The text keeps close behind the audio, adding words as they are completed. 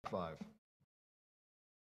5.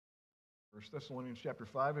 1 Thessalonians chapter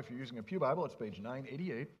 5, if you're using a pew Bible, it's page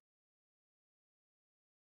 988. 1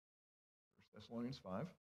 Thessalonians 5.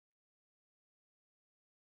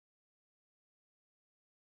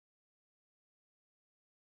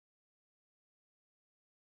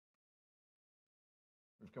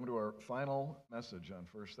 We've come to our final message on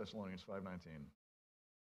 1 Thessalonians 5:19,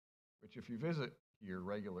 which if you visit here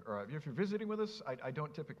if you're visiting with us, I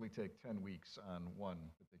don't typically take 10 weeks on one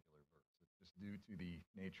particular verse. It's just due to the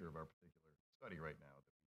nature of our particular study right now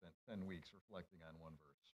that we spent 10 weeks reflecting on one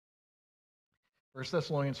verse. 1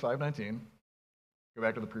 Thessalonians 5:19. Go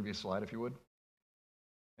back to the previous slide if you would.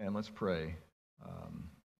 And let's pray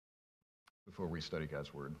before we study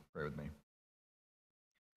God's word. Pray with me.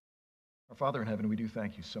 Our Father in heaven, we do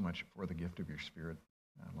thank you so much for the gift of your Spirit.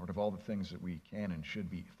 Lord, of all the things that we can and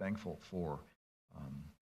should be thankful for,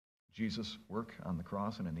 Jesus' work on the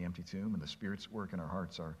cross and in the empty tomb and the Spirit's work in our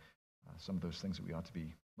hearts are some of those things that we ought to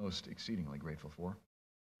be most exceedingly grateful for.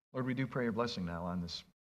 Lord, we do pray your blessing now on this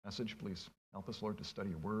message. Please help us, Lord, to study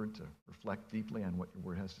your word, to reflect deeply on what your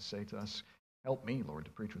word has to say to us. Help me, Lord,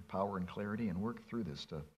 to preach with power and clarity and work through this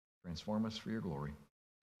to transform us for your glory.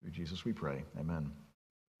 Through Jesus we pray. Amen.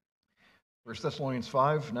 1 Thessalonians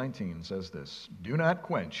 5:19 says this, "Do not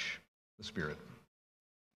quench the Spirit."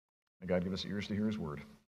 May God give us ears to hear his word.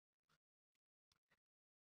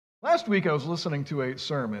 Last week I was listening to a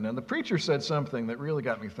sermon, and the preacher said something that really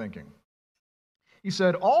got me thinking. He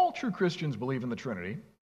said, all true Christians believe in the Trinity,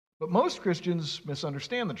 but most Christians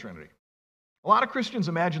misunderstand the Trinity. A lot of Christians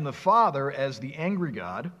imagine the Father as the angry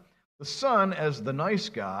God, the Son as the nice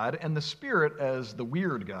God, and the Spirit as the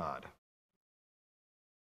weird God.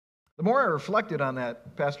 The more I reflected on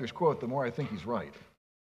that pastor's quote, the more I think he's right.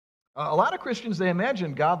 A lot of Christians, they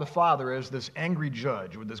imagine God the Father as this angry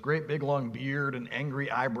judge with this great big long beard and angry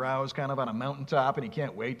eyebrows kind of on a mountaintop, and he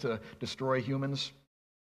can't wait to destroy humans.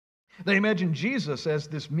 They imagine Jesus as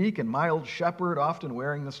this meek and mild shepherd, often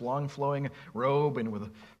wearing this long flowing robe and with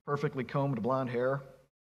perfectly combed blonde hair.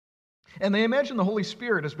 And they imagine the Holy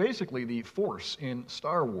Spirit as basically the Force in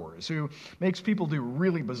Star Wars, who makes people do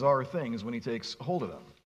really bizarre things when he takes hold of them.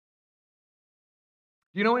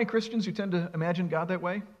 Do you know any Christians who tend to imagine God that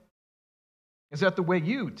way? Is that the way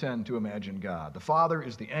you tend to imagine God? The Father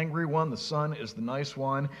is the angry one, the Son is the nice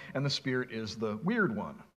one, and the Spirit is the weird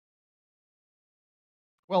one.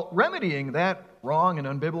 Well, remedying that wrong and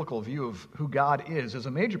unbiblical view of who God is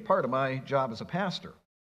a major part of my job as a pastor.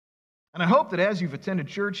 And I hope that as you've attended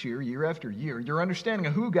church here year after year, your understanding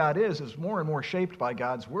of who God is more and more shaped by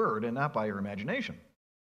God's Word and not by your imagination.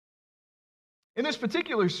 In this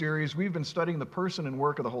particular series, we've been studying the person and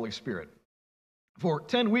work of the Holy Spirit. For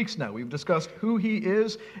 10 weeks now, we've discussed who he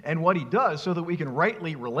is and what he does so that we can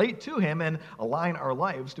rightly relate to him and align our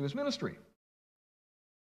lives to his ministry.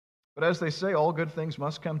 But as they say, all good things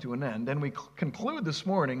must come to an end, and we conclude this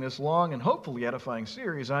morning this long and hopefully edifying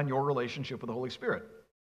series on your relationship with the Holy Spirit.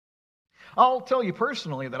 I'll tell you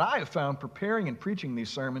personally that I have found preparing and preaching these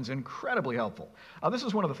sermons incredibly helpful. This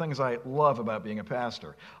is one of the things I love about being a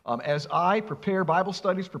pastor. As I prepare Bible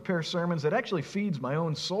studies, prepare sermons, it actually feeds my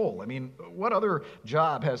own soul. I mean, what other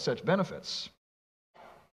job has such benefits?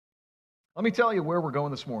 Let me tell you where we're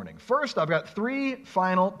going this morning. First, I've got 3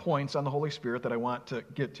 final points on the Holy Spirit that I want to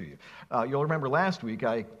get to you. You'll remember last week,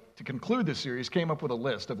 to conclude this series, came up with a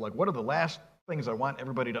list of what are the last things I want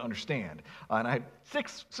everybody to understand. And I had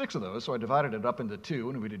six of those, so I divided it up into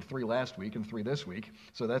 2, and we did 3 last week and 3 this week.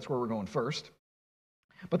 So that's where we're going first.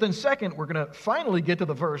 But then second, we're going to finally get to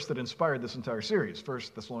the verse that inspired this entire series,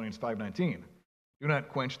 1 Thessalonians 5:19. Do not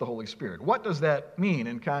quench the Holy Spirit. What does that mean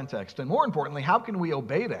in context? And more importantly, how can we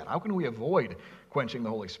obey that? How can we avoid quenching the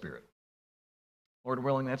Holy Spirit? Lord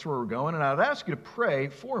willing, that's where we're going. And I'd ask you to pray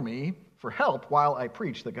for me for help while I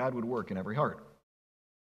preach that God would work in every heart.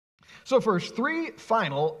 So first, 3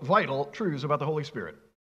 final vital truths about the Holy Spirit.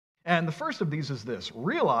 And the first of these is this: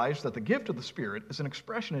 realize that the gift of the Spirit is an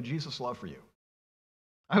expression of Jesus' love for you.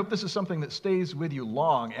 I hope this is something that stays with you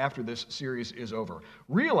long after this series is over.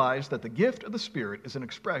 Realize that the gift of the Spirit is an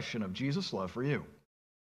expression of Jesus' love for you.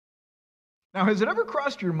 Now, has it ever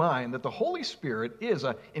crossed your mind that the Holy Spirit is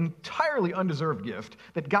an entirely undeserved gift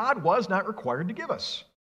that God was not required to give us?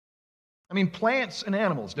 I mean, plants and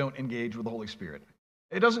animals don't engage with the Holy Spirit.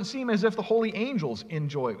 It doesn't seem as if the holy angels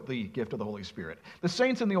enjoy the gift of the Holy Spirit. The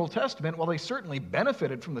saints in the Old Testament, while they certainly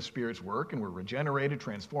benefited from the Spirit's work and were regenerated,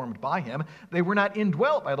 transformed by him, they were not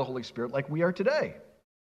indwelt by the Holy Spirit like we are today.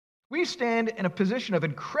 We stand in a position of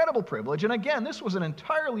incredible privilege, and again, this was an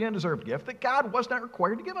entirely undeserved gift that God was not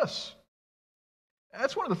required to give us.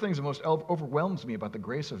 That's one of the things that most overwhelms me about the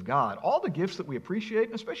grace of God. All the gifts that we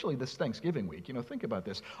appreciate, especially this Thanksgiving week, think about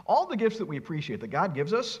this. All the gifts that we appreciate that God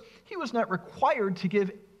gives us, he was not required to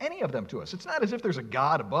give any of them to us. It's not as if there's a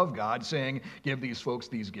God above God saying, give these folks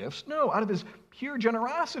these gifts. No, out of his pure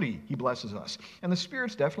generosity, he blesses us. And the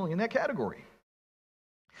Spirit's definitely in that category.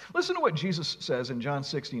 Listen to what Jesus says in John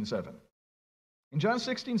 16:7. In John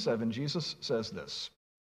 16:7, Jesus says this,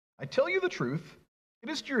 I tell you the truth, it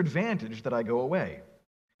is to your advantage that I go away.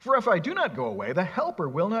 For if I do not go away, the Helper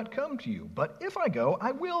will not come to you. But if I go,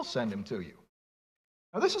 I will send him to you.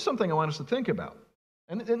 Now, this is something I want us to think about.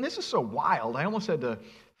 And this is so wild, I almost had to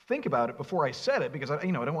think about it before I said it because I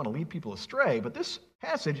don't want to lead people astray. But this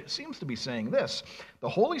passage seems to be saying this. The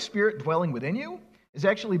Holy Spirit dwelling within you is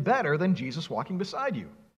actually better than Jesus walking beside you.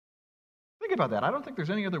 Think about that. I don't think there's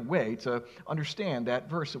any other way to understand that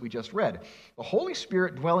verse that we just read. The Holy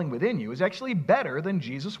Spirit dwelling within you is actually better than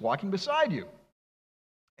Jesus walking beside you.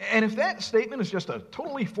 And if that statement is just a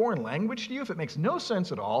totally foreign language to you, if it makes no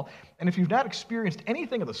sense at all, and if you've not experienced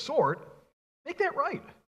anything of the sort, make that right.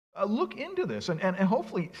 Look into this and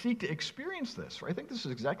hopefully seek to experience this. Right? I think this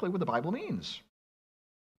is exactly what the Bible means.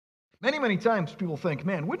 Many, many times people think,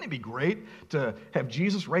 man, wouldn't it be great to have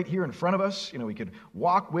Jesus right here in front of us? We could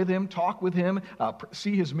walk with him, talk with him,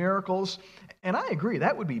 see his miracles. And I agree,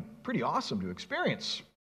 that would be pretty awesome to experience.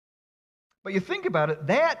 But you think about it,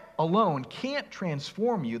 that alone can't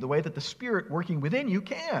transform you the way that the Spirit working within you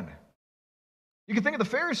can. You can think of the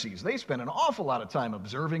Pharisees. They spent an awful lot of time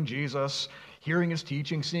observing Jesus, hearing his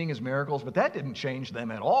teaching, seeing his miracles, but that didn't change them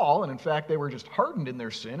at all. And in fact, they were just hardened in their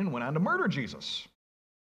sin and went on to murder Jesus.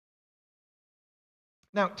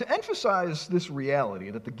 Now, to emphasize this reality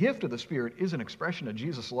that the gift of the Spirit is an expression of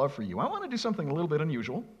Jesus' love for you, I want to do something a little bit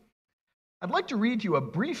unusual. I'd like to read you a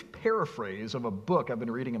brief paraphrase of a book I've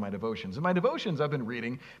been reading in my devotions. In my devotions, I've been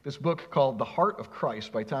reading this book called The Heart of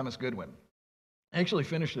Christ by Thomas Goodwin. I actually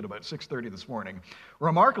finished it about 6:30 this morning. A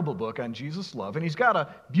remarkable book on Jesus' love, and he's got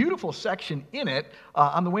a beautiful section in it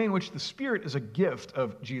on the way in which the Spirit is a gift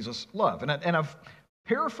of Jesus' love. And I've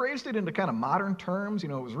paraphrased it into kind of modern terms. It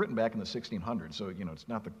was written back in the 1600s, so, it's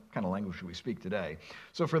not the kind of language we speak today.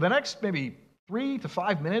 So for the next maybe 3 to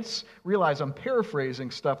 5 minutes, realize I'm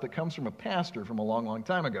paraphrasing stuff that comes from a pastor from a long, long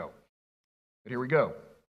time ago. But here we go.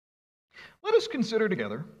 Let us consider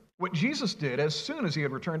together what Jesus did as soon as he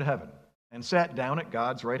had returned to heaven and sat down at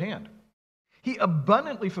God's right hand. He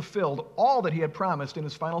abundantly fulfilled all that he had promised in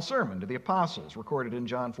his final sermon to the apostles, recorded in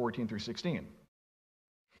John 14-16.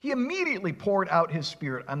 He immediately poured out his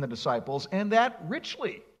Spirit on the disciples, and that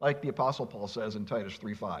richly, like the Apostle Paul says in Titus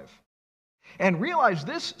 3:5. And realize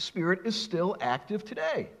this Spirit is still active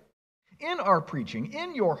today. In our preaching,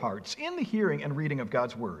 in your hearts, in the hearing and reading of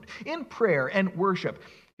God's Word, in prayer and worship,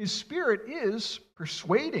 his Spirit is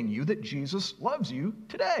persuading you that Jesus loves you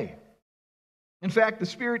today. In fact, the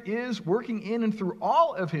Spirit is working in and through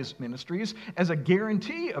all of his ministries as a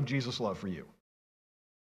guarantee of Jesus' love for you.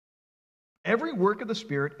 Every work of the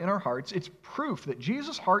Spirit in our hearts, it's proof that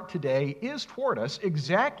Jesus' heart today is toward us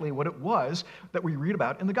exactly what it was that we read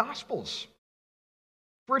about in the Gospels.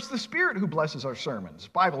 For it's the Spirit who blesses our sermons,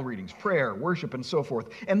 Bible readings, prayer, worship, and so forth.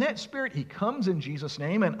 And that Spirit, he comes in Jesus'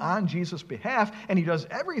 name and on Jesus' behalf, and he does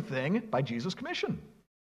everything by Jesus' commission.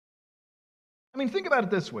 Think about it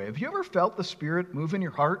this way. Have you ever felt the Spirit move in your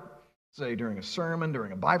heart, say during a sermon,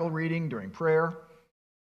 during a Bible reading, during prayer?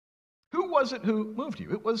 Who was it who moved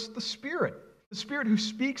you? It was the Spirit who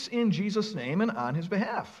speaks in Jesus' name and on his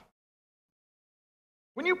behalf.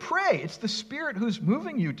 When you pray, it's the Spirit who's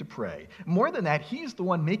moving you to pray. More than that, he's the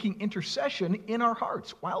one making intercession in our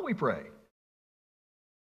hearts while we pray.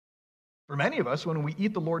 For many of us, when we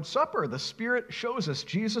eat the Lord's Supper, the Spirit shows us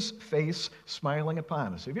Jesus' face smiling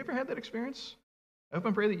upon us. Have you ever had that experience? I hope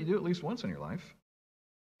and pray that you do at least once in your life.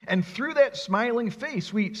 And through that smiling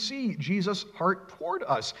face, we see Jesus' heart toward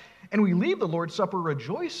us. And we leave the Lord's Supper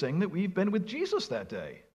rejoicing that we've been with Jesus that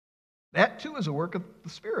day. That, too, is a work of the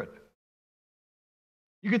Spirit.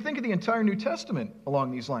 You could think of the entire New Testament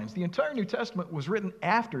along these lines. The entire New Testament was written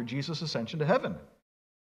after Jesus' ascension to heaven.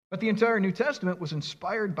 But the entire New Testament was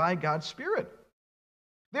inspired by God's Spirit.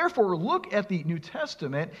 Therefore, look at the New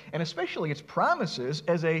Testament, and especially its promises,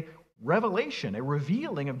 as a revelation, a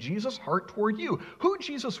revealing of Jesus' heart toward you. Who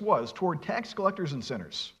Jesus was toward tax collectors and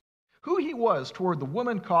sinners. Who he was toward the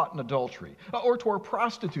woman caught in adultery, or toward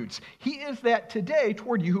prostitutes. He is that today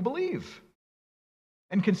toward you who believe.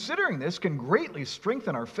 And considering this can greatly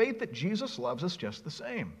strengthen our faith that Jesus loves us just the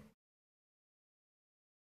same.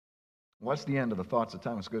 Well, that's the end of the thoughts of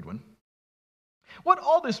Thomas Goodwin. What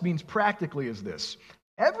all this means practically is this.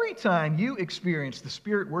 Every time you experience the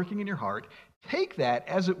Spirit working in your heart, take that,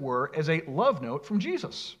 as it were, as a love note from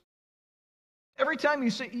Jesus. Every time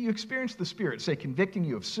you experience the Spirit, say, convicting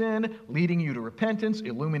you of sin, leading you to repentance,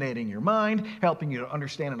 illuminating your mind, helping you to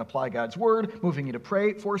understand and apply God's Word, moving you to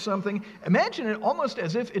pray for something, imagine it almost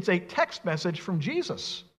as if it's a text message from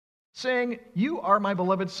Jesus, saying, "You are my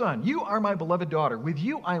beloved Son. You are my beloved daughter. With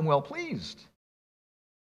you I am well pleased."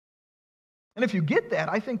 And if you get that,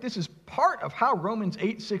 I think this is part of how Romans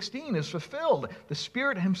 8:16 is fulfilled. The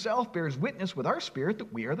Spirit himself bears witness with our spirit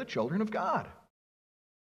that we are the children of God.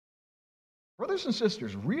 Brothers and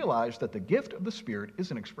sisters, realize that the gift of the Spirit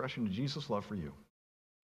is an expression of Jesus' love for you.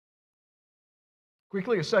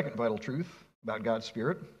 Quickly, a second vital truth about God's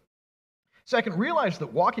Spirit. Second, realize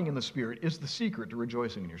that walking in the Spirit is the secret to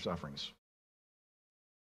rejoicing in your sufferings.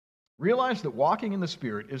 Realize that walking in the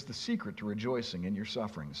Spirit is the secret to rejoicing in your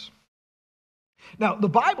sufferings. Now, the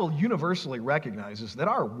Bible universally recognizes that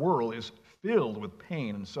our world is filled with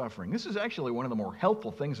pain and suffering. This is actually one of the more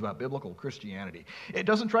helpful things about biblical Christianity. It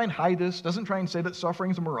doesn't try and hide this, doesn't try and say that suffering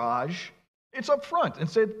is a mirage. It's up front and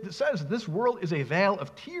it says this world is a vale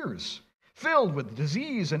of tears, filled with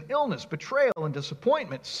disease and illness, betrayal and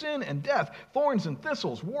disappointment, sin and death, thorns and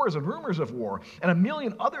thistles, wars and rumors of war, and a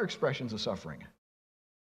million other expressions of suffering.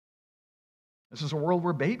 This is a world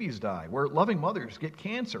where babies die, where loving mothers get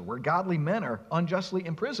cancer, where godly men are unjustly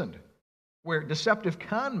imprisoned, where deceptive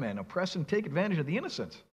con men oppress and take advantage of the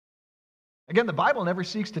innocent. Again, the Bible never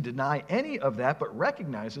seeks to deny any of that, but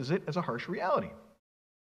recognizes it as a harsh reality.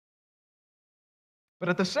 But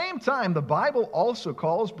at the same time, the Bible also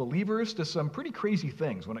calls believers to some pretty crazy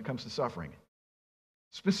things when it comes to suffering.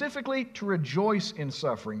 Specifically, to rejoice in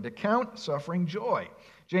suffering, to count suffering joy.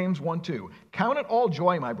 James 1:2, count it all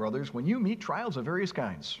joy, my brothers, when you meet trials of various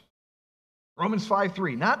kinds. Romans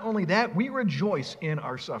 5:3, not only that, we rejoice in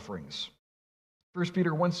our sufferings. 1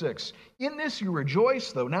 Peter 1:6, in this you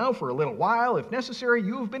rejoice, though now for a little while, if necessary,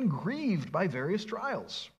 you have been grieved by various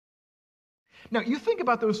trials. Now, you think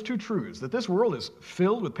about those two truths, that this world is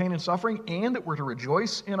filled with pain and suffering, and that we're to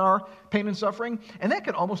rejoice in our pain and suffering, and that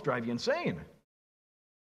can almost drive you insane.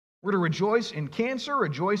 We're to rejoice in cancer,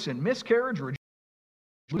 rejoice in miscarriage, rejoice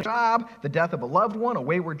in a job, the death of a loved one, a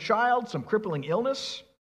wayward child, some crippling illness.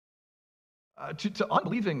 To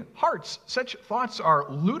unbelieving hearts, such thoughts are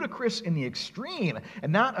ludicrous in the extreme,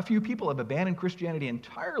 and not a few people have abandoned Christianity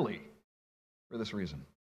entirely for this reason.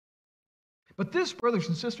 But this, brothers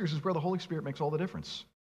and sisters, is where the Holy Spirit makes all the difference.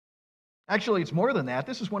 Actually, it's more than that.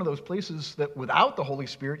 This is one of those places that without the Holy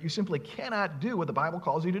Spirit, you simply cannot do what the Bible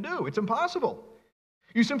calls you to do. It's impossible.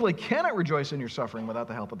 You simply cannot rejoice in your suffering without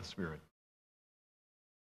the help of the Spirit.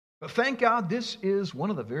 But thank God, this is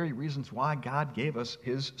one of the very reasons why God gave us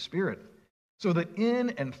His Spirit. So that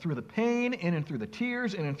in and through the pain, in and through the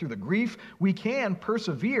tears, in and through the grief, we can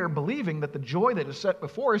persevere, believing that the joy that is set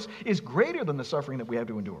before us is greater than the suffering that we have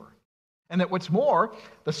to endure. And that what's more,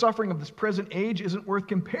 the suffering of this present age isn't worth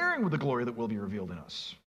comparing with the glory that will be revealed in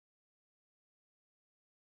us.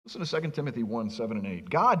 Listen to 2 Timothy 1:7 and 8.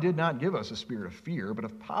 God did not give us a spirit of fear, but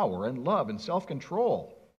of power and love and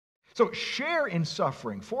self-control. So share in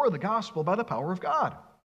suffering for the gospel by the power of God.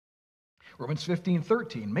 Romans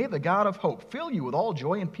 15:13. May the God of hope fill you with all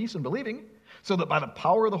joy and peace in believing, so that by the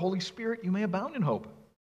power of the Holy Spirit you may abound in hope.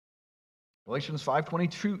 Galatians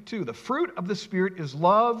 5:22. The fruit of the Spirit is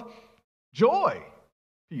love, joy,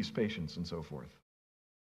 peace, patience, and so forth.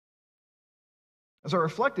 As I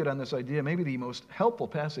reflected on this idea, maybe the most helpful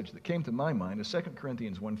passage that came to my mind is 2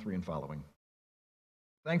 Corinthians 1:3 and following.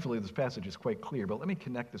 Thankfully, this passage is quite clear, but let me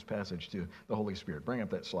connect this passage to the Holy Spirit. Bring up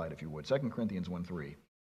that slide, if you would. 2 Corinthians 1:3.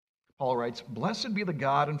 Paul writes, Blessed be the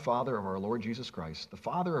God and Father of our Lord Jesus Christ, the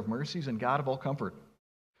Father of mercies and God of all comfort,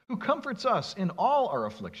 who comforts us in all our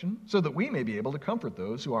affliction, so that we may be able to comfort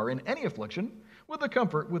those who are in any affliction with the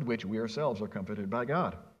comfort with which we ourselves are comforted by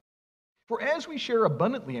God. For as we share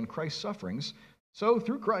abundantly in Christ's sufferings, so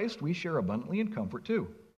through Christ we share abundantly in comfort too.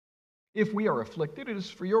 If we are afflicted, it is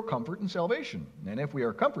for your comfort and salvation. And if we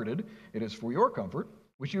are comforted, it is for your comfort,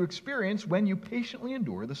 which you experience when you patiently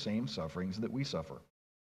endure the same sufferings that we suffer.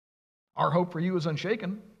 Our hope for you is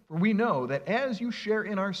unshaken, for we know that as you share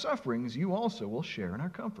in our sufferings, you also will share in our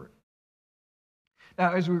comfort.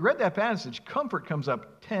 Now, as we read that passage, comfort comes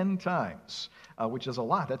up 10 times, which is a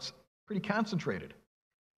lot. That's pretty concentrated.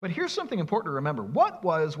 But here's something important to remember. What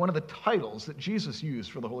was one of the titles that Jesus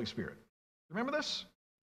used for the Holy Spirit? Remember this?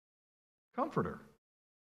 Comforter.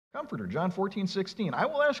 Comforter, John 14:16. I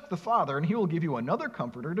will ask the Father, and He will give you another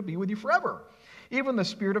comforter to be with you forever, even the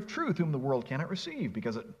Spirit of truth, whom the world cannot receive,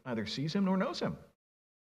 because it neither sees Him nor knows Him.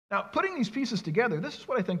 Now, putting these pieces together, this is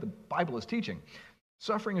what I think the Bible is teaching.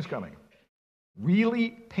 Suffering is coming.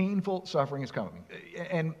 Really painful suffering is coming.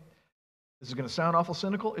 And this is going to sound awful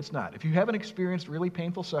cynical. It's not. If you haven't experienced really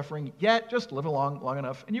painful suffering yet, just live along long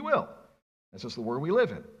enough and you will. That's just the world we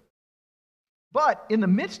live in. But in the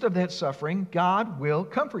midst of that suffering, God will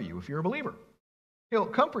comfort you if you're a believer. He'll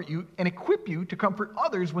comfort you and equip you to comfort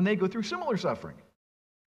others when they go through similar suffering.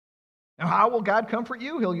 Now, how will God comfort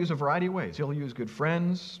you? He'll use a variety of ways. He'll use good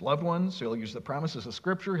friends, loved ones. He'll use the promises of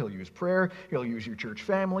Scripture. He'll use prayer. He'll use your church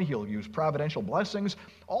family. He'll use providential blessings,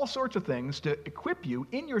 all sorts of things to equip you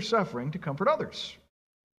in your suffering to comfort others.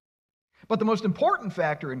 But the most important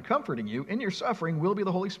factor in comforting you in your suffering will be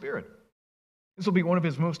the Holy Spirit. This will be one of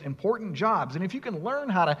his most important jobs. And if you can learn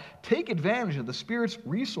how to take advantage of the Spirit's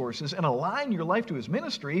resources and align your life to his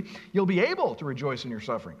ministry, you'll be able to rejoice in your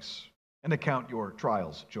sufferings and to count your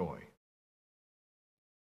trials joy.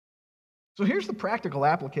 So here's the practical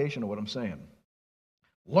application of what I'm saying.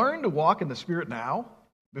 Learn to walk in the Spirit now,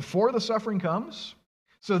 before the suffering comes,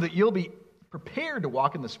 so that you'll be prepared to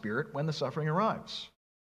walk in the Spirit when the suffering arrives.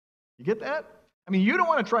 You get that? I mean, you don't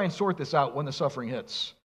want to try and sort this out when the suffering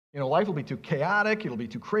hits. Life will be too chaotic, it'll be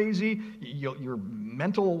too crazy, your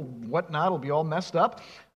mental whatnot will be all messed up.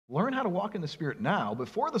 Learn how to walk in the Spirit now,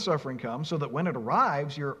 before the suffering comes, so that when it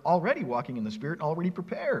arrives, you're already walking in the Spirit and already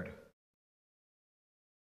prepared.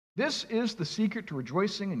 This is the secret to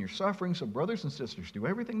rejoicing in your suffering. So brothers and sisters, do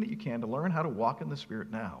everything that you can to learn how to walk in the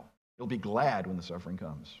Spirit now. You'll be glad when the suffering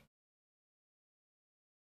comes.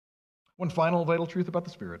 One final vital truth about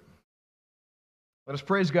the Spirit. Let us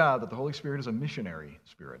praise God that the Holy Spirit is a missionary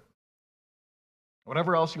spirit.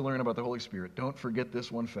 Whatever else you learn about the Holy Spirit, don't forget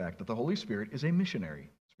this one fact, that the Holy Spirit is a missionary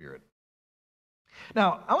spirit.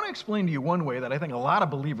 Now, I want to explain to you one way that I think a lot of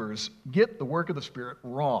believers get the work of the Spirit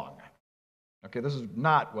wrong. Okay, this is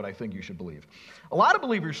not what I think you should believe. A lot of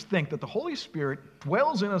believers think that the Holy Spirit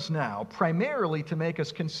dwells in us now primarily to make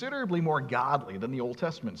us considerably more godly than the Old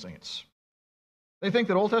Testament saints. They think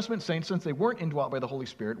that Old Testament saints, since they weren't indwelt by the Holy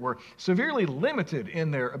Spirit, were severely limited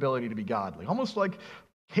in their ability to be godly, almost like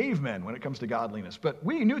cavemen when it comes to godliness. But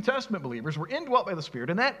we New Testament believers were indwelt by the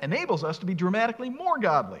Spirit, and that enables us to be dramatically more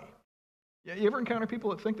godly. You ever encounter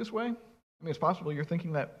people that think this way? I mean, it's possible you're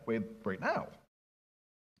thinking that way right now.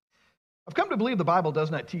 I've come to believe the Bible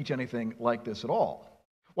does not teach anything like this at all.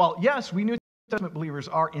 While, yes, we New Testament believers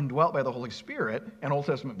are indwelt by the Holy Spirit, and Old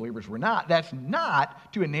Testament believers were not, that's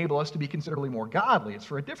not to enable us to be considerably more godly. It's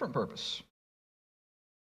for a different purpose.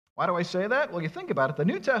 Why do I say that? Well, you think about it. The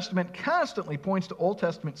New Testament constantly points to Old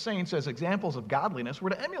Testament saints as examples of godliness we're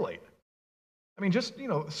to emulate. I mean, just,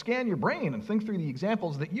 scan your brain and think through the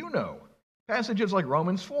examples that you know. Passages like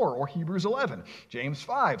Romans 4 or Hebrews 11, James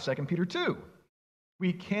 5, 2 Peter 2.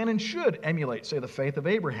 We can and should emulate, say, the faith of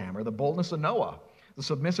Abraham or the boldness of Noah, the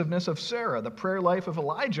submissiveness of Sarah, the prayer life of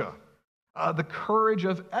Elijah, the courage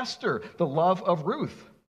of Esther, the love of Ruth.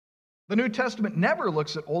 The New Testament never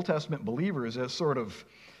looks at Old Testament believers as sort of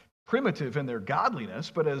primitive in their godliness,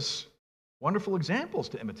 but as wonderful examples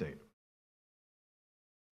to imitate.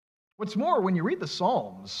 What's more, when you read the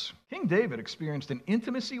Psalms, King David experienced an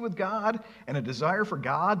intimacy with God and a desire for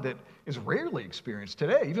God that is rarely experienced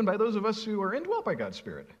today, even by those of us who are indwelt by God's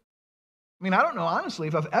Spirit. I mean, I don't know, honestly,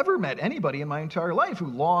 if I've ever met anybody in my entire life who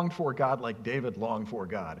longed for God like David longed for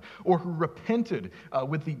God, or who repented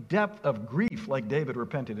with the depth of grief like David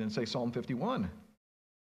repented in, say, Psalm 51.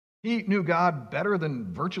 He knew God better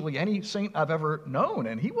than virtually any saint I've ever known,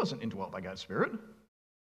 and he wasn't indwelt by God's Spirit.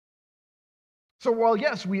 So while,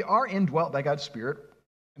 yes, we are indwelt by God's Spirit,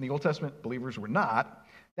 and the Old Testament believers were not,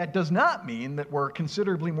 that does not mean that we're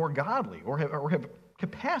considerably more godly or have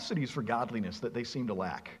capacities for godliness that they seem to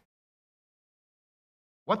lack.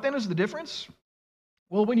 What then is the difference?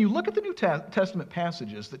 Well, when you look at the New Testament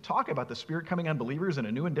passages that talk about the Spirit coming on believers in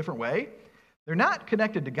a new and different way, they're not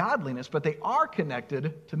connected to godliness, but they are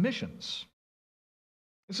connected to missions.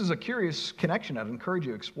 This is a curious connection I'd encourage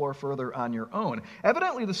you to explore further on your own.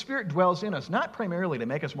 Evidently, the Spirit dwells in us not primarily to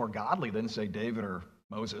make us more godly than, say, David or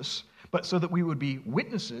Moses, but so that we would be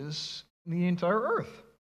witnesses in the entire earth.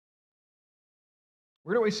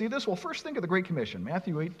 Where do I see this? Well, first think of the Great Commission,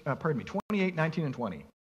 Matthew 28, 19, and 20.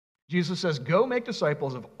 Jesus says, "Go make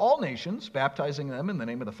disciples of all nations, baptizing them in the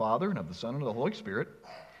name of the Father and of the Son and of the Holy Spirit,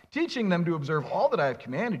 teaching them to observe all that I have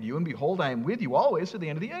commanded you, and behold, I am with you always to the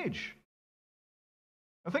end of the age."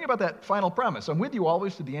 Now think about that final promise. I'm with you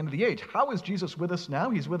always to the end of the age. How is Jesus with us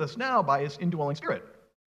now? He's with us now by his indwelling Spirit.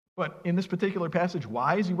 But in this particular passage,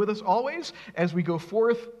 why is he with us always? As we go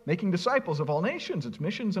forth making disciples of all nations. It's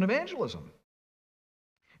missions and evangelism.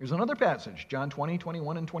 Here's another passage, John 20,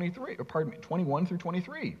 21, and 23, 21 through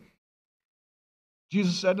 23.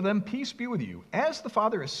 Jesus said to them, "Peace be with you. As the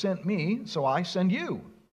Father has sent me, so I send you.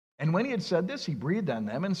 And when he had said this, he breathed on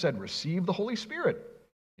them and said, "Receive the Holy Spirit.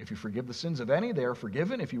 If you forgive the sins of any, they are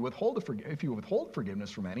forgiven. If you withhold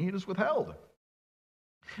forgiveness from any, it is withheld."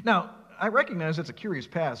 Now, I recognize it's a curious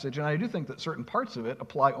passage, and I do think that certain parts of it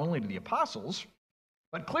apply only to the apostles,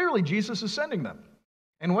 but clearly Jesus is sending them.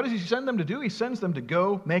 And what does he send them to do? He sends them to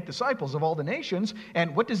go make disciples of all the nations.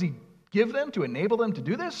 And what does he give them to enable them to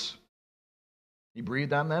do this? He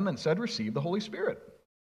breathed on them and said, "Receive the Holy Spirit."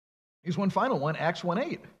 Here's one final one, Acts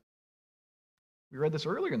 1:8. We read this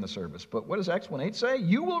earlier in the service, but what does Acts 1:8 say?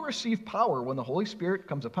 "You will receive power when the Holy Spirit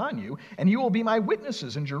comes upon you, and you will be my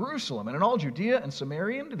witnesses in Jerusalem and in all Judea and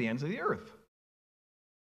Samaria and to the ends of the earth."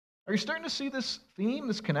 Are you starting to see this theme,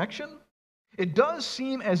 this connection? It does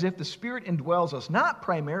seem as if the Spirit indwells us not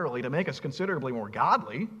primarily to make us considerably more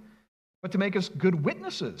godly, but to make us good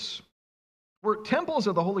witnesses. We're temples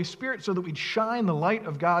of the Holy Spirit so that we'd shine the light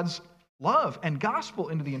of God's love and gospel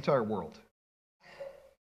into the entire world.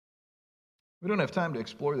 We don't have time to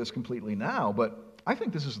explore this completely now, but I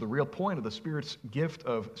think this is the real point of the Spirit's gift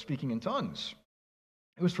of speaking in tongues.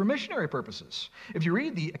 It was for missionary purposes. If you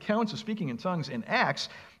read the accounts of speaking in tongues in Acts,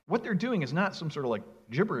 what they're doing is not some sort of like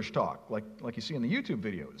gibberish talk, like you see in the YouTube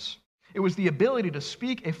videos. It was the ability to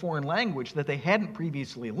speak a foreign language that they hadn't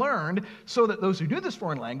previously learned, so that those who knew this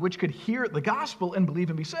foreign language could hear the gospel and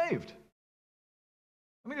believe and be saved.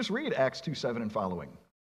 Let me just read Acts 2:7 and following.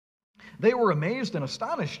 "They were amazed and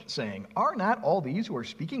astonished, saying, 'Are not all these who are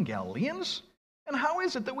speaking Galileans? And how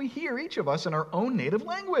is it that we hear each of us in our own native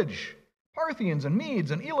language? Parthians and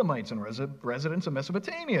Medes and Elamites and residents of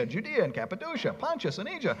Mesopotamia, Judea and Cappadocia, Pontus and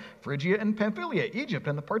Asia, Phrygia and Pamphylia, Egypt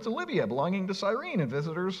and the parts of Libya belonging to Cyrene, and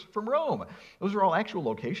visitors from Rome.'" Those are all actual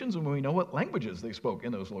locations, and we know what languages they spoke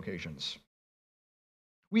in those locations.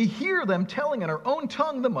 "We hear them telling in our own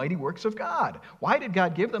tongue the mighty works of God." Why did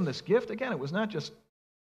God give them this gift? Again, it was not just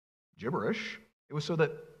gibberish. It was so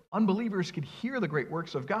that unbelievers could hear the great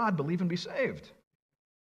works of God, believe, and be saved.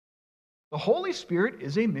 The Holy Spirit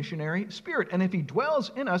is a missionary spirit, and if he dwells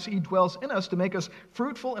in us, he dwells in us to make us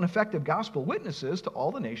fruitful and effective gospel witnesses to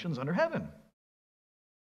all the nations under heaven.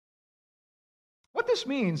 What this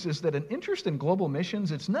means is that an interest in global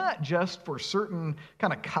missions, it's not just for certain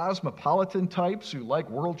kind of cosmopolitan types who like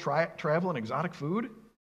world travel and exotic food.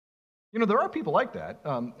 There are people like that.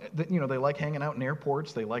 They like hanging out in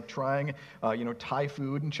airports. They like trying, Thai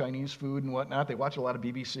food and Chinese food and whatnot. They watch a lot of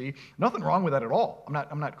BBC. Nothing wrong with that at all.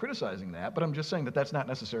 I'm not criticizing that, but I'm just saying that that's not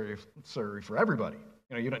necessary for everybody.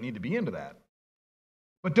 You don't need to be into that.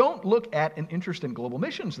 But don't look at an interest in global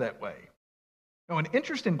missions that way. No, an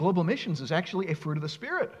interest in global missions is actually a fruit of the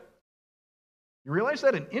Spirit. You realize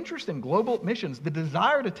that? An interest in global missions, the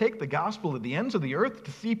desire to take the gospel to the ends of the earth,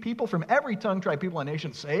 to see people from every tongue, tribe, people, and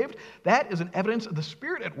nation saved, that is an evidence of the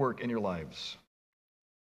Spirit at work in your lives.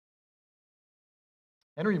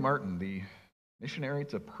 Henry Martin, the missionary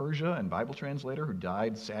to Persia and Bible translator who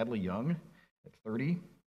died sadly young at 30,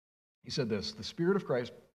 he said this: "The Spirit of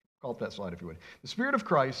Christ," call up that slide if you would, "the Spirit of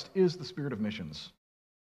Christ is the Spirit of missions.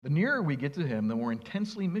 The nearer we get to him, the more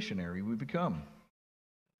intensely missionary we become."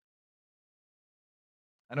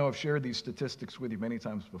 I know I've shared these statistics with you many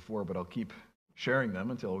times before, but I'll keep sharing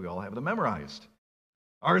them until we all have them memorized.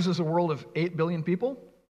 Ours is a world of 8 billion people.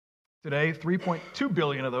 Today, 3.2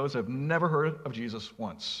 billion of those have never heard of Jesus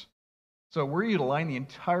once. So were you to line the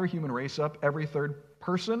entire human race up, every third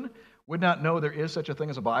person would not know there is such a thing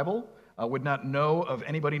as a Bible, would not know of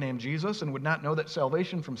anybody named Jesus, and would not know that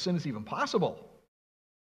salvation from sin is even possible.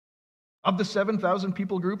 Of the 7,000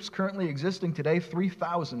 people groups currently existing today,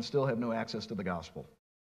 3,000 still have no access to the gospel.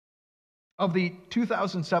 Of the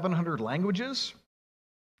 2,700 languages,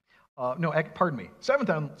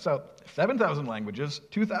 7,000 languages,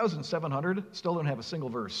 2,700 still don't have a single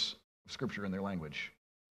verse of Scripture in their language,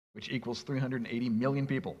 which equals 380 million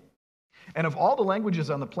people. And of all the languages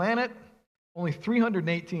on the planet, only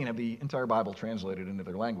 318 have the entire Bible translated into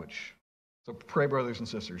their language. So pray, brothers and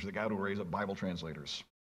sisters, that God will raise up Bible translators.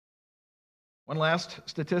 One last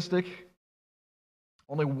statistic.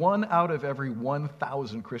 Only 1 out of every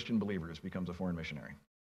 1,000 Christian believers becomes a foreign missionary.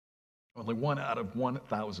 Only 1 out of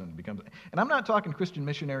 1,000 becomes. And I'm not talking Christian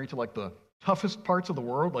missionary to like the toughest parts of the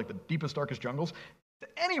world, like the deepest, darkest jungles, to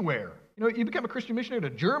anywhere. You become a Christian missionary to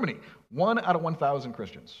Germany. 1 out of 1,000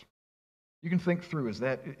 Christians. You can think through,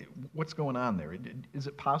 what's going on there? Is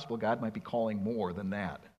it possible God might be calling more than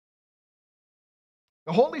that?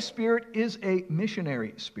 The Holy Spirit is a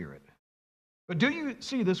missionary spirit. But do you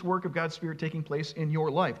see this work of God's Spirit taking place in your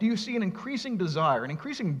life? Do you see an increasing desire, an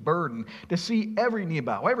increasing burden to see every knee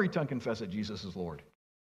bow, every tongue confess that Jesus is Lord?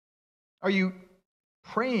 Are you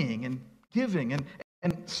praying and giving and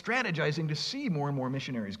strategizing to see more and more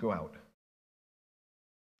missionaries go out?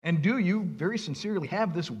 And do you very sincerely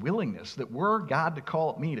have this willingness that were God to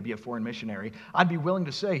call me to be a foreign missionary, I'd be willing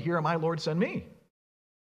to say, here am I, Lord, send me.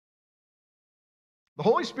 The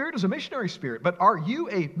Holy Spirit is a missionary spirit, but are you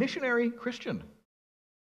a missionary Christian?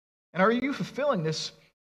 And are you fulfilling this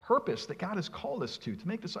purpose that God has called us to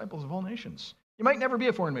make disciples of all nations? You might never be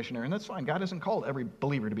a foreign missionary, and that's fine. God hasn't called every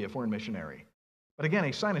believer to be a foreign missionary. But again,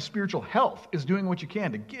 a sign of spiritual health is doing what you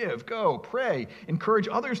can to give, go, pray, encourage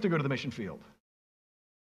others to go to the mission field.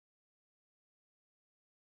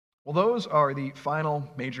 Well, those are the final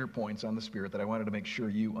major points on the Spirit that I wanted to make sure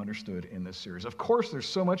you understood in this series. Of course, there's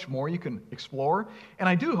so much more you can explore, and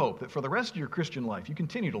I do hope that for the rest of your Christian life, you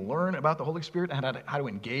continue to learn about the Holy Spirit and how to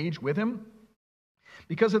engage with Him.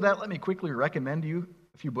 Because of that, let me quickly recommend you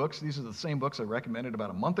a few books. These are the same books I recommended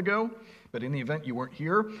about a month ago, but in the event you weren't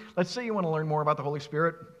here, let's say you want to learn more about the Holy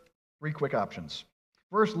Spirit, 3 quick options.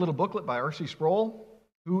 First, a little booklet by R.C. Sproul,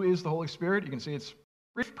 Who is the Holy Spirit? You can see it's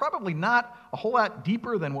probably not a whole lot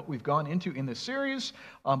deeper than what we've gone into in this series,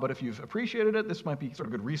 but if you've appreciated it, this might be sort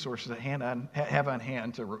of good resources to have on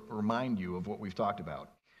hand to remind you of what we've talked about.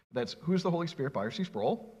 That's Who's the Holy Spirit by R.C.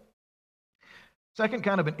 Sproul. Second,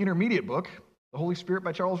 kind of an intermediate book, The Holy Spirit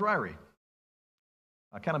by Charles Ryrie.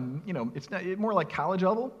 It's not, more like college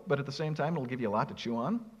level, but at the same time, it'll give you a lot to chew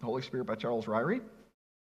on. The Holy Spirit by Charles Ryrie.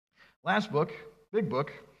 Last book, big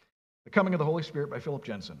book, The Coming of the Holy Spirit by Philip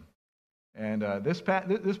Jensen. And this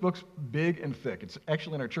book's big and thick. It's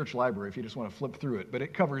actually in our church library if you just want to flip through it. But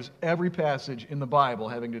it covers every passage in the Bible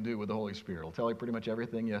having to do with the Holy Spirit. It'll tell you pretty much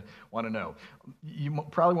everything you want to know. You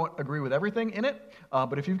probably won't agree with everything in it,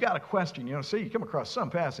 but if you've got a question, say you come across some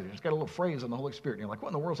passage, it's got a little phrase on the Holy Spirit, and you're like, what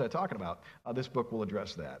in the world is that talking about? This book will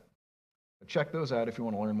address that. But check those out if you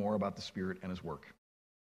want to learn more about the Spirit and His work.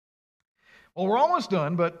 Well, we're almost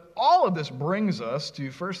done, but all of this brings us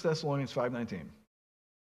to 1 Thessalonians 5:19.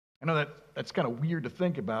 I know that's kind of weird to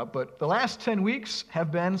think about, but the last 10 weeks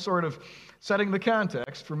have been sort of setting the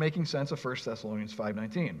context for making sense of 1 Thessalonians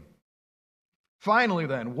 5:19. Finally,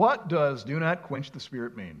 then, what does do not quench the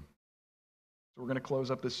Spirit mean? So we're going to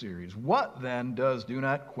close up this series. What, then, does do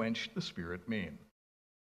not quench the Spirit mean?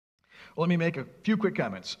 Well, let me make a few quick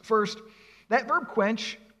comments. First, that verb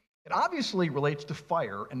quench, it obviously relates to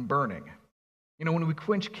fire and burning. When we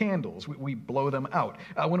quench candles, we blow them out.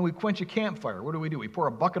 When we quench a campfire, what do? We pour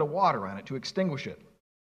a bucket of water on it to extinguish it.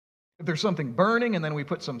 If there's something burning and then we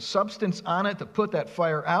put some substance on it to put that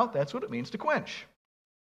fire out, that's what it means to quench.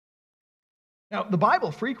 Now, the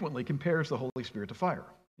Bible frequently compares the Holy Spirit to fire.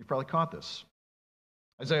 You've probably caught this.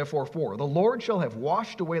 Isaiah 4:4, the Lord shall have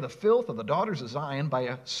washed away the filth of the daughters of Zion by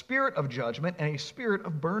a spirit of judgment and a spirit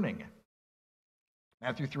of burning.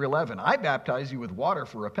 Matthew 3:11, I baptize you with water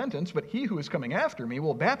for repentance, but he who is coming after me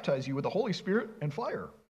will baptize you with the Holy Spirit and fire.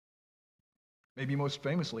 Maybe most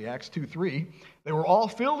famously, Acts 2:3, they were all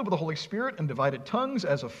filled with the Holy Spirit, and divided tongues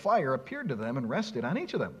as of fire appeared to them and rested on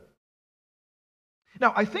each of them.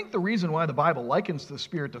 Now, I think the reason why the Bible likens the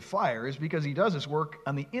Spirit to fire is because He does His work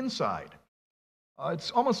on the inside. It's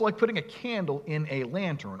almost like putting a candle in a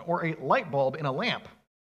lantern or a light bulb in a lamp.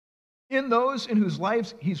 In those in whose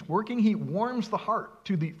lives He's working, He warms the heart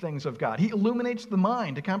to the things of God. He illuminates the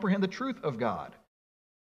mind to comprehend the truth of God.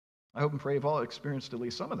 I hope and pray you've all experienced at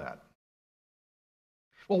least some of that.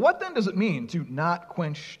 Well, what then does it mean to not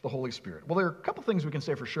quench the Holy Spirit? Well, there are a couple things we can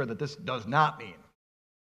say for sure that this does not mean.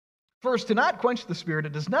 First, to not quench the Spirit,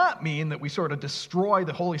 it does not mean that we sort of destroy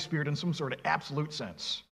the Holy Spirit in some sort of absolute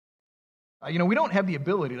sense. We don't have the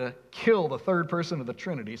ability to kill the third person of the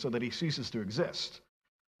Trinity so that He ceases to exist.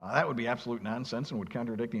 That would be absolute nonsense and would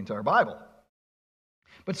contradict the entire Bible.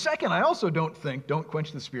 But second, I also don't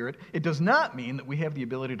quench the Spirit, it does not mean that we have the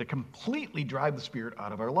ability to completely drive the Spirit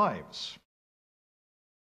out of our lives.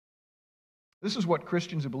 This is what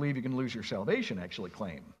Christians who believe you can lose your salvation actually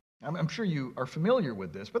claim. I'm sure you are familiar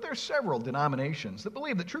with this, but there are several denominations that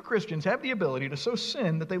believe that true Christians have the ability to so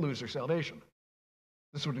sin that they lose their salvation.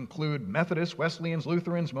 This would include Methodists, Wesleyans,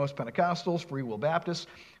 Lutherans, most Pentecostals, Free Will Baptists,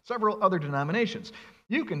 several other denominations.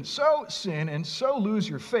 You can so sin and so lose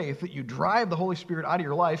your faith that you drive the Holy Spirit out of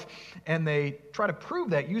your life, and they try to prove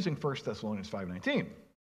that using 1 Thessalonians 5:19.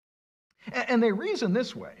 And they reason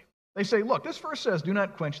this way. They say, look, this verse says, do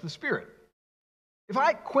not quench the Spirit. If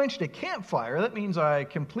I quenched a campfire, that means I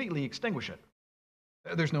completely extinguish it.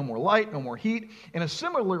 There's no more light, no more heat. In a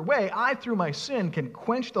similar way, I, through my sin, can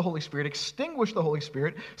quench the Holy Spirit, extinguish the Holy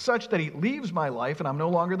Spirit, such that He leaves my life and I'm no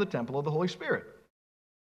longer the temple of the Holy Spirit.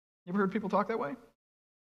 You ever heard people talk that way?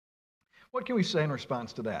 What can we say in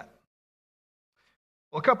response to that?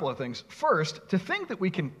 Well, a couple of things. First, to think that we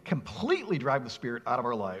can completely drive the Spirit out of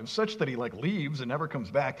our lives, such that He leaves and never comes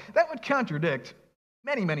back, that would contradict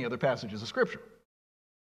many, many other passages of Scripture.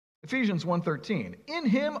 Ephesians 1:13, in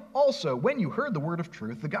him also, when you heard the word of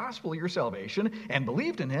truth, the gospel of your salvation, and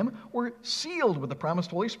believed in him, were sealed with the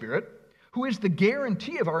promised Holy Spirit, who is the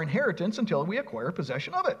guarantee of our inheritance until we acquire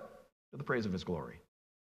possession of it, to the praise of his glory.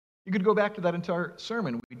 You could go back to that entire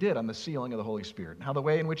sermon we did on the sealing of the Holy Spirit, and how the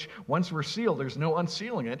way in which once we're sealed, there's no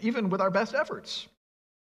unsealing it, even with our best efforts.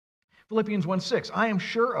 Philippians 1:6, I am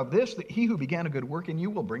sure of this, that he who began a good work in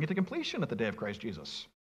you will bring it to completion at the day of Christ Jesus.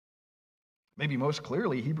 Maybe most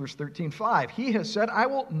clearly, Hebrews 13:5, he has said, I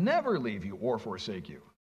will never leave you or forsake you.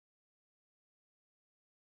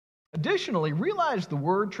 Additionally, realize the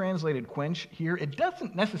word translated quench here, it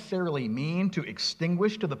doesn't necessarily mean to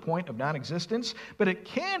extinguish to the point of non-existence, but it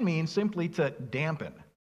can mean simply to dampen,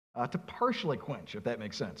 to partially quench, if that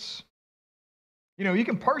makes sense. You know, you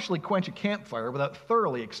can partially quench a campfire without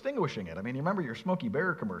thoroughly extinguishing it. I mean, you remember your Smokey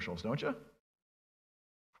Bear commercials, don't you?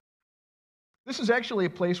 This is actually a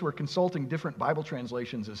place where consulting different Bible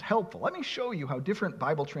translations is helpful. Let me show you how different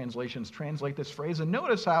Bible translations translate this phrase, and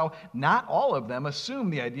notice how not all of them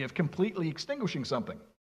assume the idea of completely extinguishing something.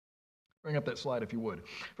 Bring up that slide if you would.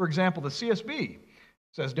 For example, the CSB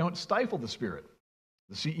says, don't stifle the Spirit.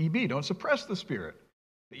 The CEB, don't suppress the Spirit.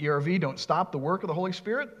 The ERV, don't stop the work of the Holy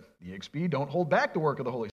Spirit. The EXP, don't hold back the work of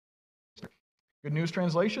the Holy Spirit. Good News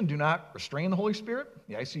Translation, do not restrain the Holy Spirit.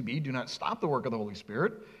 The ICB, do not stop the work of the Holy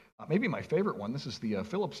Spirit. Maybe my favorite one, this is the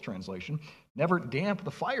Phillips translation, never damp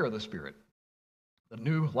the fire of the Spirit. The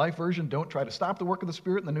New Life Version, don't try to stop the work of the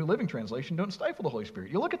Spirit. And the New Living Translation, don't stifle the Holy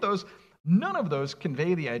Spirit. You look at those, none of those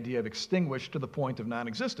convey the idea of extinguished to the point of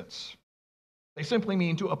non-existence. They simply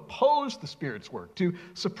mean to oppose the Spirit's work, to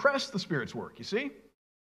suppress the Spirit's work, you see?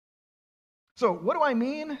 So what do I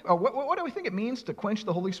mean? What do I think it means to quench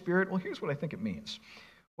the Holy Spirit? Well, here's what I think it means.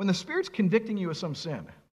 When the Spirit's convicting you of some sin,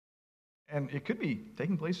 and it could be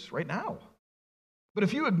taking place right now. But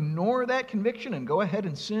if you ignore that conviction and go ahead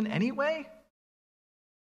and sin anyway,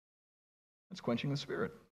 that's quenching the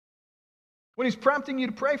Spirit. When he's prompting you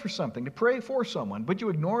to pray for something, to pray for someone, but you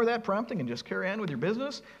ignore that prompting and just carry on with your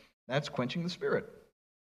business, that's quenching the Spirit.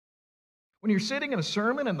 When you're sitting in a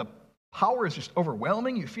sermon and the power is just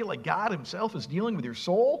overwhelming, you feel like God himself is dealing with your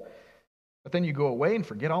soul, but then you go away and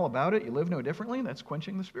forget all about it, you live no differently, that's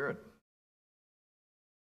quenching the Spirit.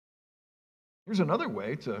 Here's another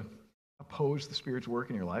way to oppose the Spirit's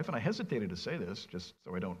work in your life, and I hesitated to say this just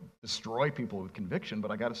so I don't destroy people with conviction,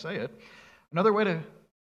 but I got to say it. Another way to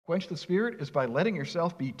quench the Spirit is by letting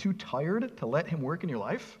yourself be too tired to let him work in your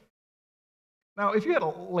life. Now, if you had a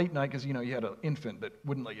late night because, you had an infant that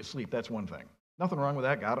wouldn't let you sleep, that's one thing. Nothing wrong with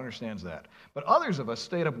that. God understands that. But others of us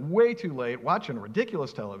stayed up way too late watching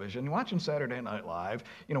ridiculous television, watching Saturday Night Live,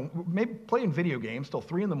 maybe playing video games till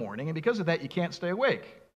 3 a.m, and because of that, you can't stay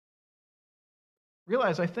awake.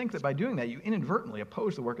 Realize, I think that by doing that, you inadvertently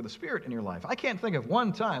oppose the work of the Spirit in your life. I can't think of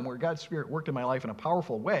one time where God's Spirit worked in my life in a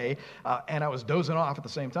powerful way, and I was dozing off at the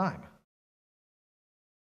same time.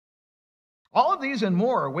 All of these and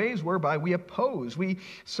more are ways whereby we oppose, we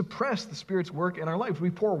suppress the Spirit's work in our lives.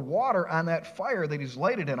 We pour water on that fire that he's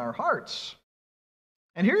lighted in our hearts.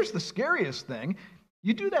 And here's the scariest thing.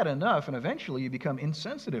 You do that enough, and eventually you become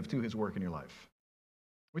insensitive to his work in your life.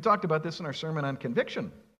 We talked about this in our sermon on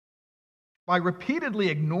conviction. By repeatedly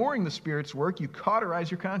ignoring the Spirit's work, you cauterize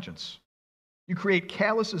your conscience. You create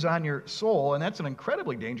calluses on your soul, and that's an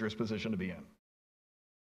incredibly dangerous position to be in.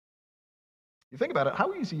 You think about it,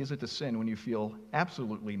 how easy is it to sin when you feel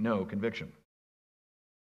absolutely no conviction?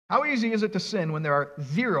 How easy is it to sin when there are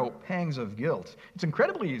 0 pangs of guilt? It's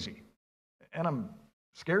incredibly easy. And I'm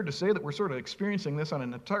scared to say that we're sort of experiencing this on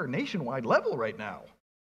an entire nationwide level right now.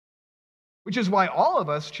 Which is why all of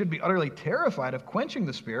us should be utterly terrified of quenching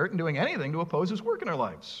the Spirit and doing anything to oppose his work in our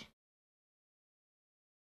lives.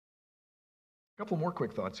 A couple more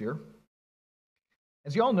quick thoughts here.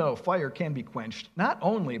 As you all know, fire can be quenched not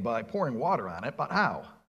only by pouring water on it, but how?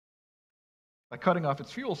 By cutting off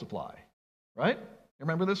its fuel supply, right? You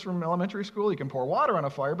remember this from elementary school? You can pour water on a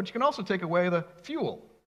fire, but you can also take away the fuel.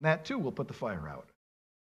 And that too will put the fire out.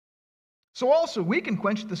 So also, we can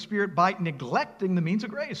quench the Spirit by neglecting the means of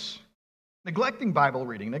grace. Neglecting Bible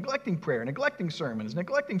reading, neglecting prayer, neglecting sermons,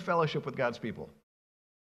 neglecting fellowship with God's people.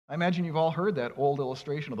 I imagine you've all heard that old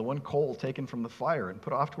illustration of the one coal taken from the fire and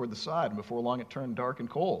put off toward the side, and before long it turned dark and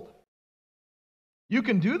cold. You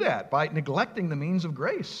can do that by neglecting the means of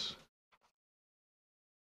grace.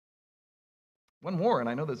 One more, and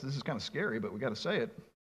I know this is kind of scary, but we got to say it.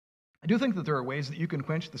 I do think that there are ways that you can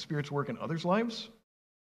quench the Spirit's work in others' lives.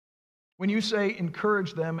 When you say,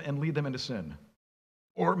 encourage them and lead them into sin,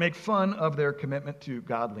 or make fun of their commitment to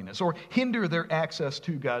godliness, or hinder their access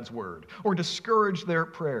to God's word, or discourage their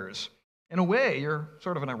prayers. In a way, you're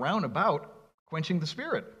sort of in a roundabout quenching the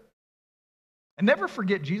Spirit. And never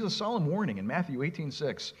forget Jesus' solemn warning in Matthew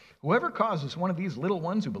 18:6. Whoever causes one of these little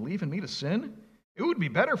ones who believe in me to sin, it would be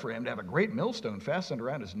better for him to have a great millstone fastened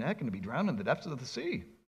around his neck and to be drowned in the depths of the sea.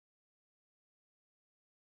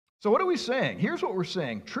 So what are we saying? Here's what we're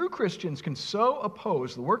saying. True Christians can so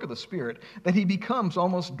oppose the work of the Spirit that he becomes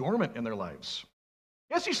almost dormant in their lives.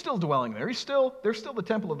 Yes, he's still dwelling there. They're still the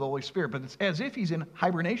temple of the Holy Spirit, but it's as if he's in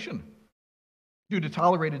hibernation. Due to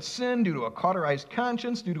tolerated sin, due to a cauterized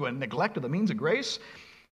conscience, due to a neglect of the means of grace,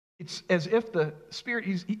 it's as if the Spirit,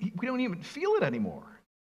 we don't even feel it anymore.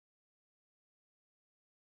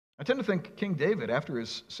 I tend to think King David, after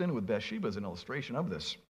his sin with Bathsheba, is an illustration of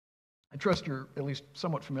this. I trust you're at least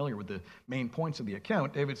somewhat familiar with the main points of the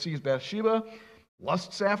account. David sees Bathsheba,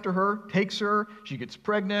 lusts after her, takes her, she gets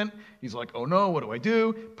pregnant. He's like, oh no, what do I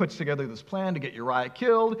do? Puts together this plan to get Uriah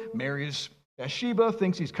killed, marries Bathsheba,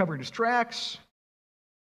 thinks he's covered his tracks.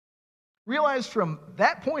 Realize from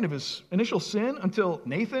that point of his initial sin until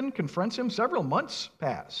Nathan confronts him, several months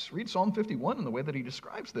pass. Read Psalm 51 in the way that he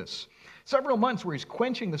describes this. Several months where he's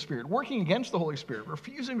quenching the Spirit, working against the Holy Spirit,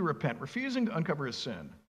 refusing to repent, refusing to uncover his sin.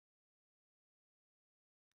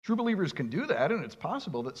 True believers can do that, and it's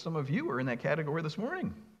possible that some of you are in that category this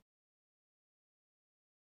morning.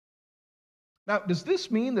 Now, does this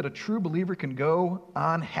mean that a true believer can go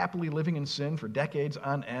on happily living in sin for decades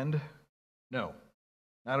on end? No,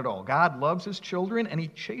 not at all. God loves his children, and he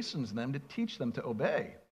chastens them to teach them to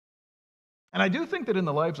obey. And I do think that in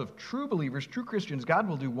the lives of true believers, true Christians, God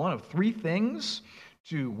will do one of three things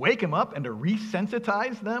to wake them up and to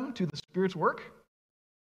resensitize them to the Spirit's work.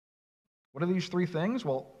 What are these three things?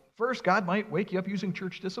 Well, first, God might wake you up using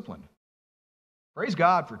church discipline. Praise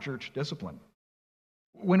God for church discipline.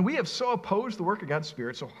 When we have so opposed the work of God's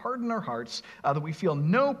Spirit, so hardened our hearts that we feel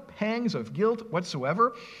no pangs of guilt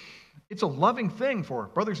whatsoever, it's a loving thing for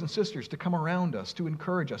brothers and sisters to come around us, to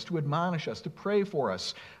encourage us, to admonish us, to pray for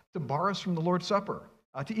us, to bar us from the Lord's Supper,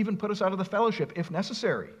 to even put us out of the fellowship if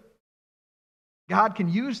necessary. God can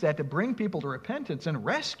use that to bring people to repentance and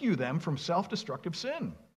rescue them from self-destructive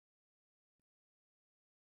sin.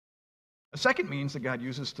 A second means that God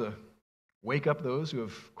uses to wake up those who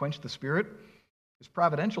have quenched the Spirit is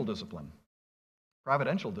providential discipline.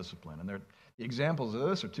 Providential discipline. And the examples of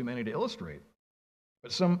this are too many to illustrate.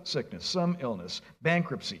 But some sickness, some illness,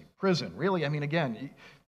 bankruptcy, prison. Really, again,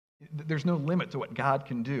 there's no limit to what God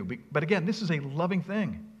can do. But again, this is a loving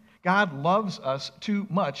thing. God loves us too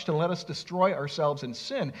much to let us destroy ourselves in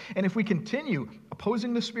sin. And if we continue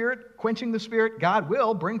opposing the Spirit, quenching the Spirit, God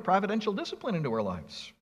will bring providential discipline into our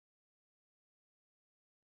lives.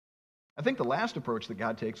 I think the last approach that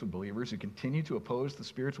God takes with believers who continue to oppose the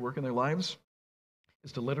Spirit's work in their lives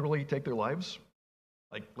is to literally take their lives,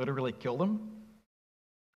 like literally kill them.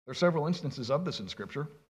 There are several instances of this in Scripture.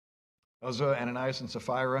 Uzzah, Ananias, and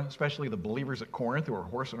Sapphira, especially the believers at Corinth who are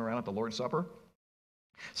horsing around at the Lord's Supper.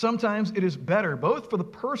 Sometimes it is better, both for the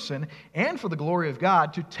person and for the glory of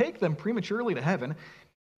God, to take them prematurely to heaven.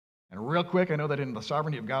 And real quick, I know that in the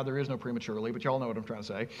sovereignty of God there is no prematurely, but you all know what I'm trying to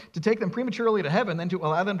say. To take them prematurely to heaven, then to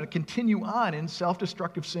allow them to continue on in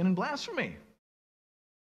self-destructive sin and blasphemy.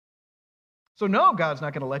 So no, God's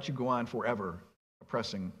not going to let you go on forever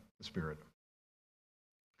oppressing the Spirit.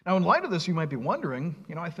 Now, in light of this, you might be wondering,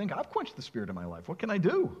 I think I've quenched the Spirit in my life. What can I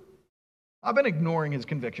do? I've been ignoring his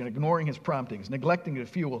conviction, ignoring his promptings, neglecting to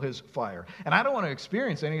fuel his fire. And I don't want to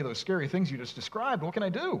experience any of those scary things you just described. What can I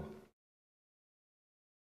do?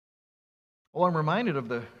 Well, I'm reminded of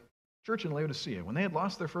the church in Laodicea. When they had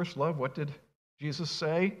lost their first love, what did Jesus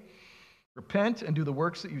say? Repent and do the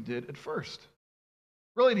works that you did at first.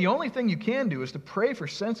 Really, the only thing you can do is to pray for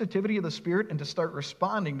sensitivity of the Spirit and to start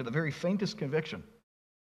responding to the very faintest conviction.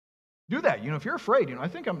 Do that. If you're afraid, I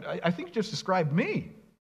think you just described me.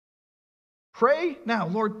 Pray now,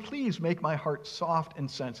 Lord, please make my heart soft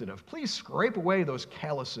and sensitive. Please scrape away those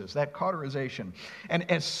calluses, that cauterization.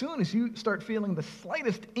 And as soon as you start feeling the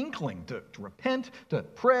slightest inkling to repent, to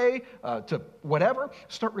pray, to whatever,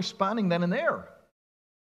 start responding then and there.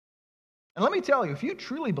 And let me tell you, if you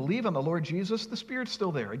truly believe on the Lord Jesus, the Spirit's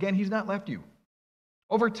still there. Again, he's not left you.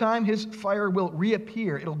 Over time, his fire will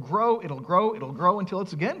reappear. It'll grow, it'll grow, it'll grow until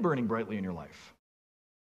it's again burning brightly in your life.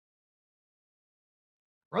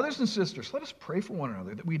 Brothers and sisters, let us pray for one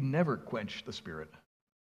another that we'd never quench the Spirit.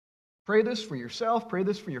 Pray this for yourself. Pray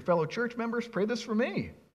this for your fellow church members. Pray this for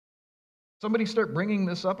me. Somebody start bringing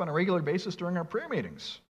this up on a regular basis during our prayer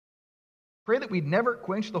meetings. Pray that we'd never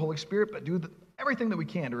quench the Holy Spirit, but do everything that we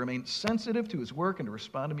can to remain sensitive to his work and to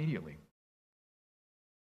respond immediately.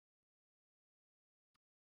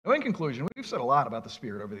 Now, in conclusion, we've said a lot about the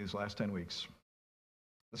Spirit over these last 10 weeks.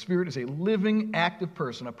 The Spirit is a living, active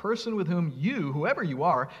person, a person with whom you, whoever you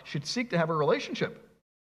are, should seek to have a relationship.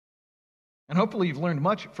 And hopefully you've learned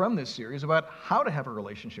much from this series about how to have a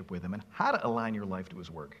relationship with Him and how to align your life to His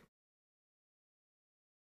work.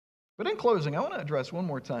 But in closing, I want to address one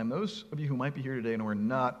more time those of you who might be here today and who are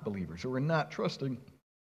not believers, who are not trusting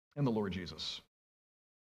in the Lord Jesus.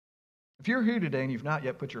 If you're here today and you've not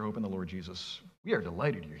yet put your hope in the Lord Jesus, we are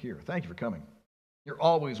delighted you're here. Thank you for coming. You're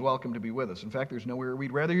always welcome to be with us. In fact, there's nowhere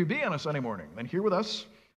we'd rather you be on a Sunday morning than here with us,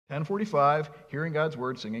 10:45, hearing God's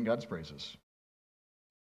word, singing God's praises.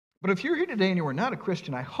 But if you're here today and you are not a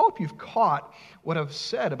Christian, I hope you've caught what I've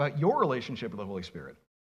said about your relationship with the Holy Spirit.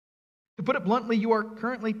 To put it bluntly, you are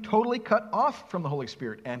currently totally cut off from the Holy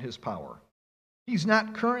Spirit and His power. He's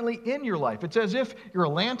not currently in your life. It's as if you're a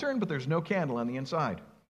lantern, but there's no candle on the inside.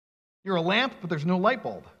 You're a lamp, but there's no light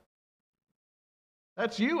bulb.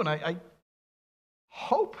 That's you, and I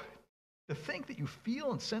hope to think that you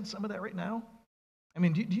feel and sense some of that right now. I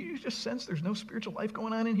mean, do you just sense there's no spiritual life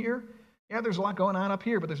going on in here? Yeah, there's a lot going on up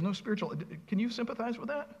here, but there's no spiritual. Can you sympathize with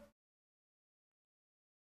that?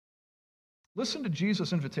 Listen to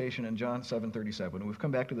Jesus' invitation in John 7:37. We've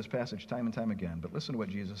come back to this passage time and time again, but listen to what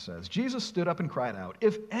Jesus says. Jesus stood up and cried out,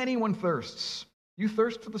 "If anyone thirsts," you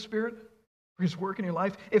thirst for the Spirit, for His work in your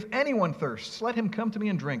life? "If anyone thirsts, let him come to me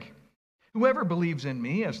and drink. Whoever believes in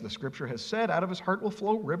me, as the Scripture has said, out of his heart will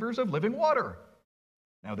flow rivers of living water."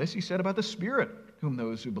 Now this He said about the Spirit, whom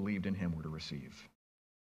those who believed in Him were to receive.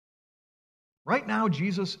 Right now,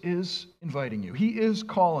 Jesus is inviting you. He is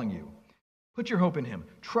calling you. Put your hope in Him.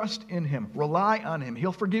 Trust in Him. Rely on Him.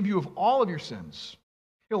 He'll forgive you of all of your sins.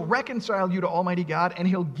 He'll reconcile you to Almighty God, and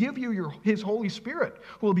He'll give you His Holy Spirit,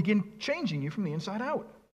 who will begin changing you from the inside out.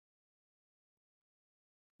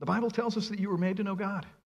 The Bible tells us that you were made to know God.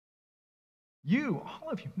 You, all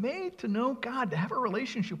of you, made to know God, to have a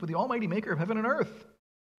relationship with the Almighty Maker of heaven and earth.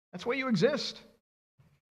 That's why you exist.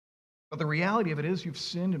 But the reality of it is you've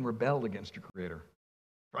sinned and rebelled against your Creator.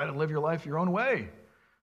 Try to live your life your own way.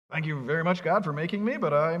 Thank you very much, God, for making me,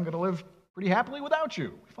 but I'm going to live pretty happily without you.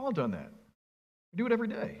 We've all done that. We do it every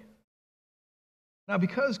day. Now,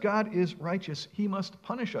 because God is righteous, He must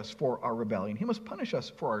punish us for our rebellion. He must punish us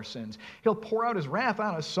for our sins. He'll pour out His wrath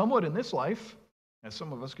on us somewhat in this life, as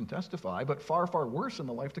some of us can testify, but far, far worse in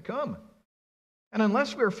the life to come. And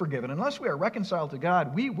unless we are forgiven, unless we are reconciled to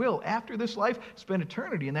God, we will, after this life, spend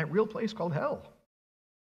eternity in that real place called hell.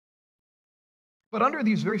 But under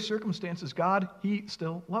these very circumstances, God, He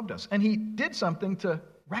still loved us. And He did something to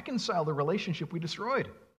reconcile the relationship we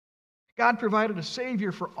destroyed. God provided a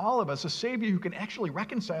Savior for all of us, a Savior who can actually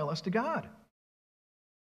reconcile us to God.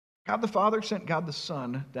 God the Father sent God the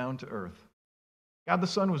Son down to earth. God the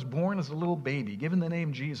Son was born as a little baby, given the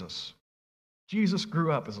name Jesus. Jesus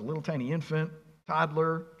grew up as a little tiny infant,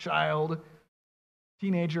 toddler, child,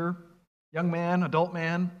 teenager, young man, adult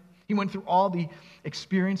man. He went through all the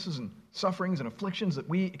experiences and sufferings and afflictions that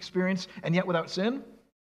we experience, and yet without sin.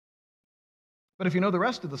 But if you know the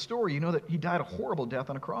rest of the story, you know that He died a horrible death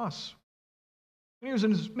on a cross. When He was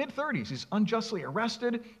in His mid-30s, He's unjustly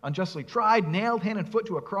arrested, unjustly tried, nailed hand and foot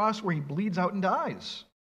to a cross where He bleeds out and dies.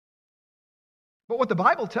 But what the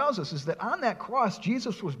Bible tells us is that on that cross,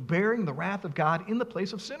 Jesus was bearing the wrath of God in the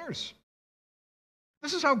place of sinners.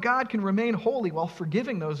 This is how God can remain holy while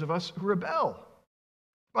forgiving those of us who rebel.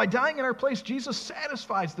 By dying in our place, Jesus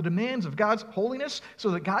satisfies the demands of God's holiness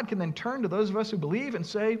so that God can then turn to those of us who believe and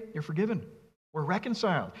say, "You're forgiven. We're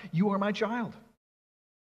reconciled. You are my child."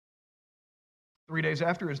 3 days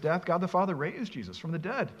after His death, God the Father raised Jesus from the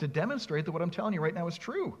dead to demonstrate that what I'm telling you right now is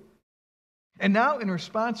true. And now, in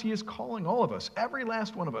response, He is calling all of us, every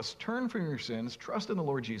last one of us, turn from your sins, trust in the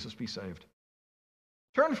Lord Jesus, be saved.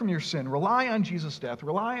 Turn from your sin, rely on Jesus' death,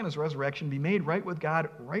 rely on His resurrection, be made right with God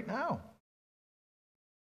right now.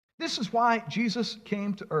 This is why Jesus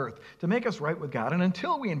came to earth, to make us right with God. And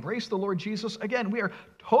until we embrace the Lord Jesus, again, we are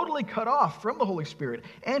totally cut off from the Holy Spirit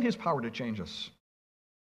and His power to change us.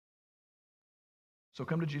 So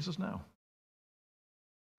come to Jesus now.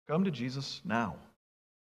 Come to Jesus now.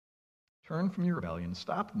 Turn from your rebellion.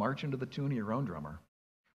 Stop marching to the tune of your own drummer.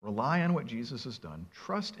 Rely on what Jesus has done.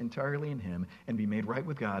 Trust entirely in Him and be made right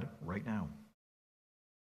with God right now.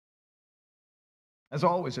 As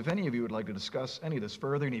always, if any of you would like to discuss any of this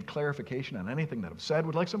further, need clarification on anything that I've said,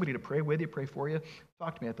 would like somebody to pray with you, pray for you,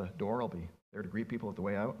 talk to me at the door. I'll be there to greet people on the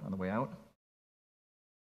way out.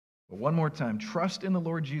 But one more time, trust in the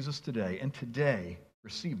Lord Jesus today, and today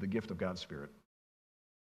receive the gift of God's Spirit.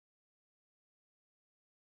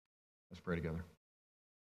 Let's pray together.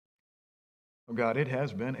 Oh God, it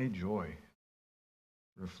has been a joy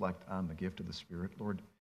to reflect on the gift of the Spirit. Lord,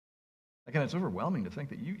 Again, it's overwhelming to think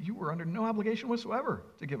that you were under no obligation whatsoever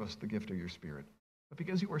to give us the gift of your Spirit. But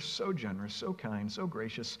because you are so generous, so kind, so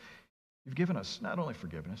gracious, you've given us not only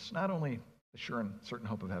forgiveness, not only the sure and certain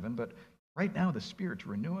hope of heaven, but right now the Spirit to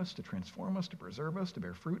renew us, to transform us, to preserve us, to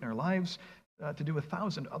bear fruit in our lives, to do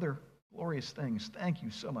 1,000 other glorious things. Thank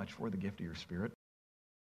you so much for the gift of your Spirit.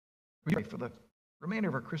 We pray for the remainder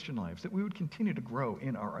of our Christian lives that we would continue to grow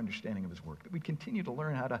in our understanding of his work, that we'd continue to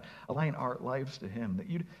learn how to align our lives to him, that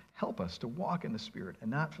you'd help us to walk in the Spirit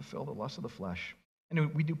and not fulfill the lusts of the flesh.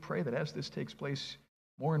 And we do pray that as this takes place,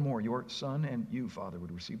 more and more your Son and you, Father,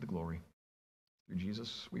 would receive the glory. Through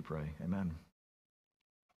Jesus we pray. Amen.